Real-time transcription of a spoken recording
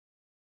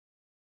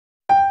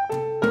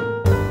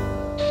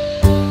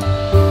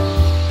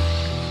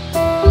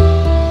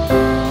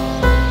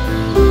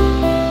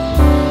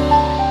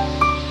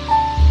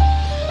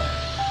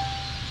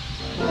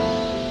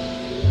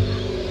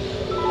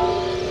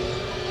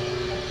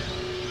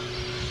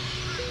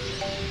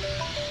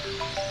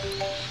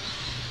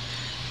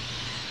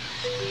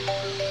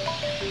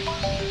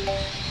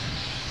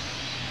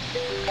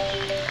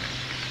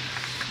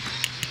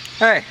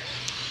Hey.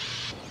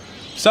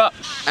 Sup?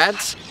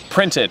 Ads?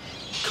 Printed.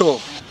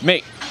 Cool.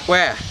 Me.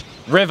 Where?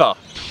 River.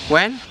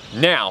 When?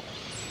 Now.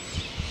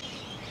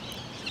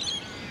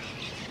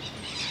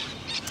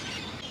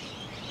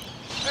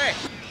 Hey.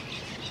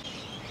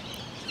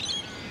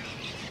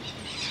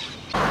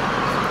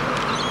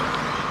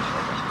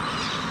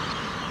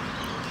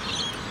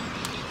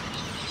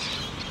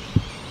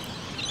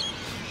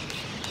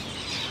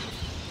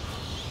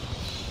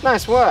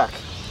 Nice work.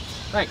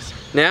 Thanks.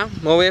 Now,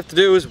 all we have to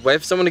do is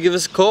wait for someone to give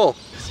us a call.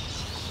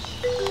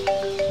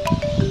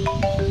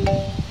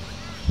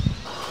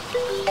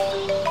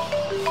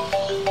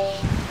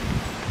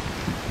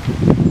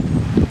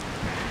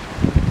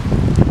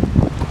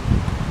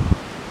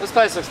 This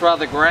place looks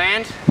rather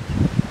grand.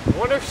 I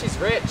wonder if she's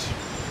rich.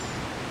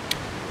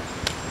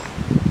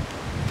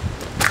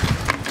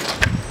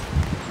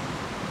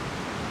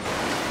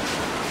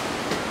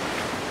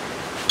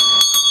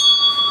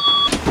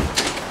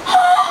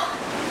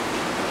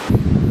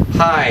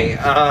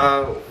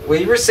 Hi,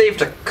 we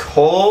received a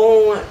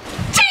call.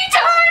 Tea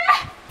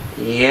time!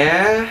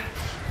 Yeah?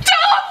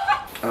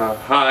 Tom!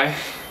 Hi.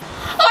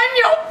 I'm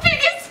your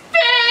biggest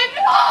fan!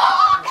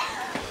 Oh!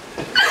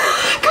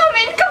 Come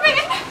in, come in!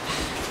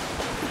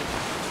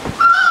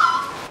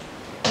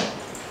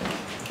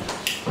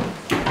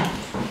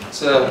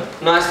 It's a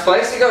nice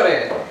place you got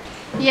here.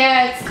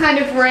 Yeah, it's kind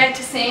of rare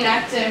to see an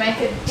actor make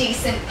a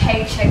decent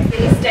paycheck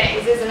these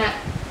days, isn't it?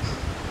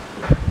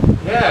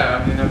 Yeah,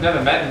 I mean, I've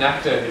never met an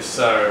actor who's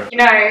so... You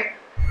know,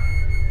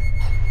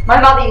 my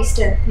mother used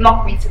to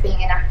mock me for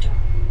being an actor.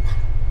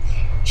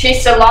 She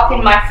used to laugh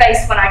in my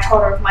face when I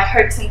told her of my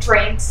hopes and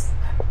dreams.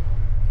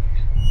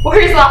 Well,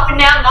 who's laughing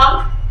now,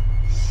 Mum?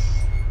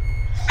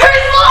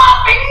 Who's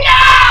laughing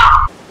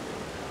now?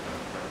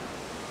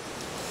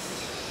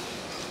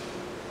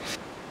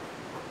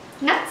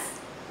 Nuts.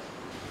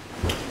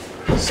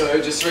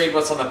 So just read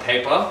what's on the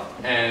paper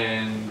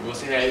and we'll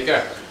see how you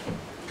go.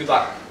 Good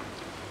luck.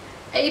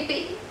 A,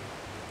 B,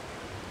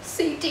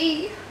 C,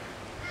 D,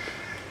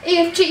 E,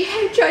 F, G,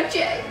 H, I,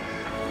 J,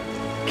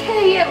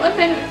 K, L, M,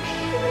 N,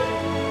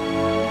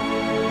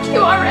 Q,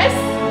 R, S,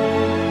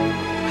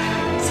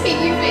 T,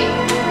 U, V,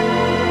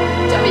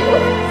 W,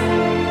 X,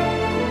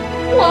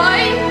 Y,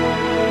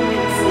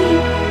 and Z.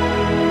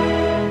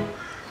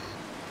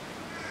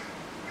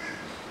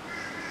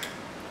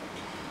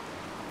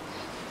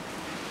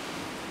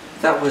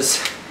 That was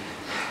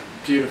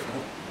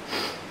Beautiful.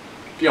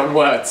 Beyond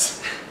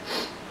words.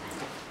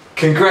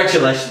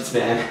 Congratulations,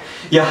 man.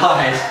 You're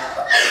hired.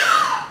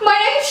 My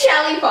name's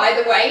Shally, by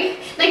the way.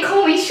 They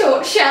call me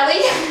short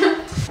Shally.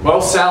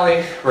 Well,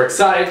 Sally, we're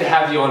excited to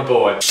have you on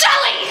board.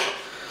 Shally!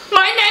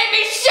 My name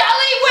is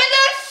Shally with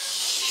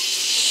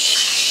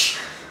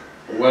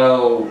a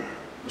Well,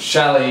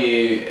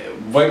 Shally,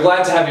 we're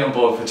glad to have you on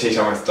board for Tea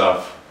Time and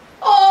stuff.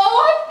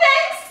 Oh,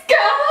 thanks, guys!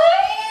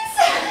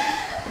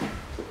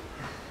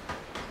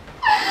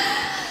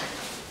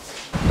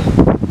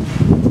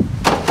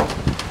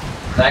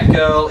 That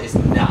girl is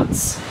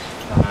nuts.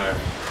 I know.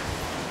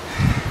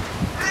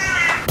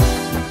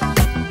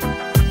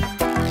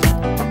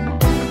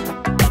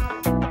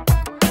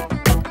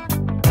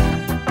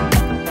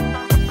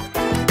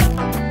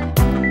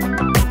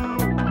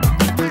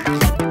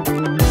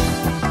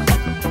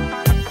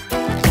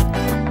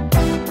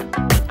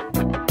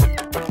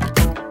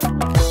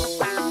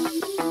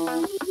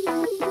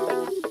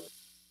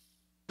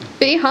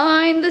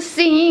 Behind the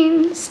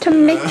scenes to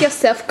make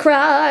yourself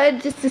cry.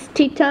 This is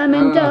tea time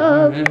and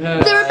dove.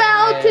 They're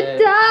about to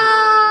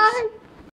die.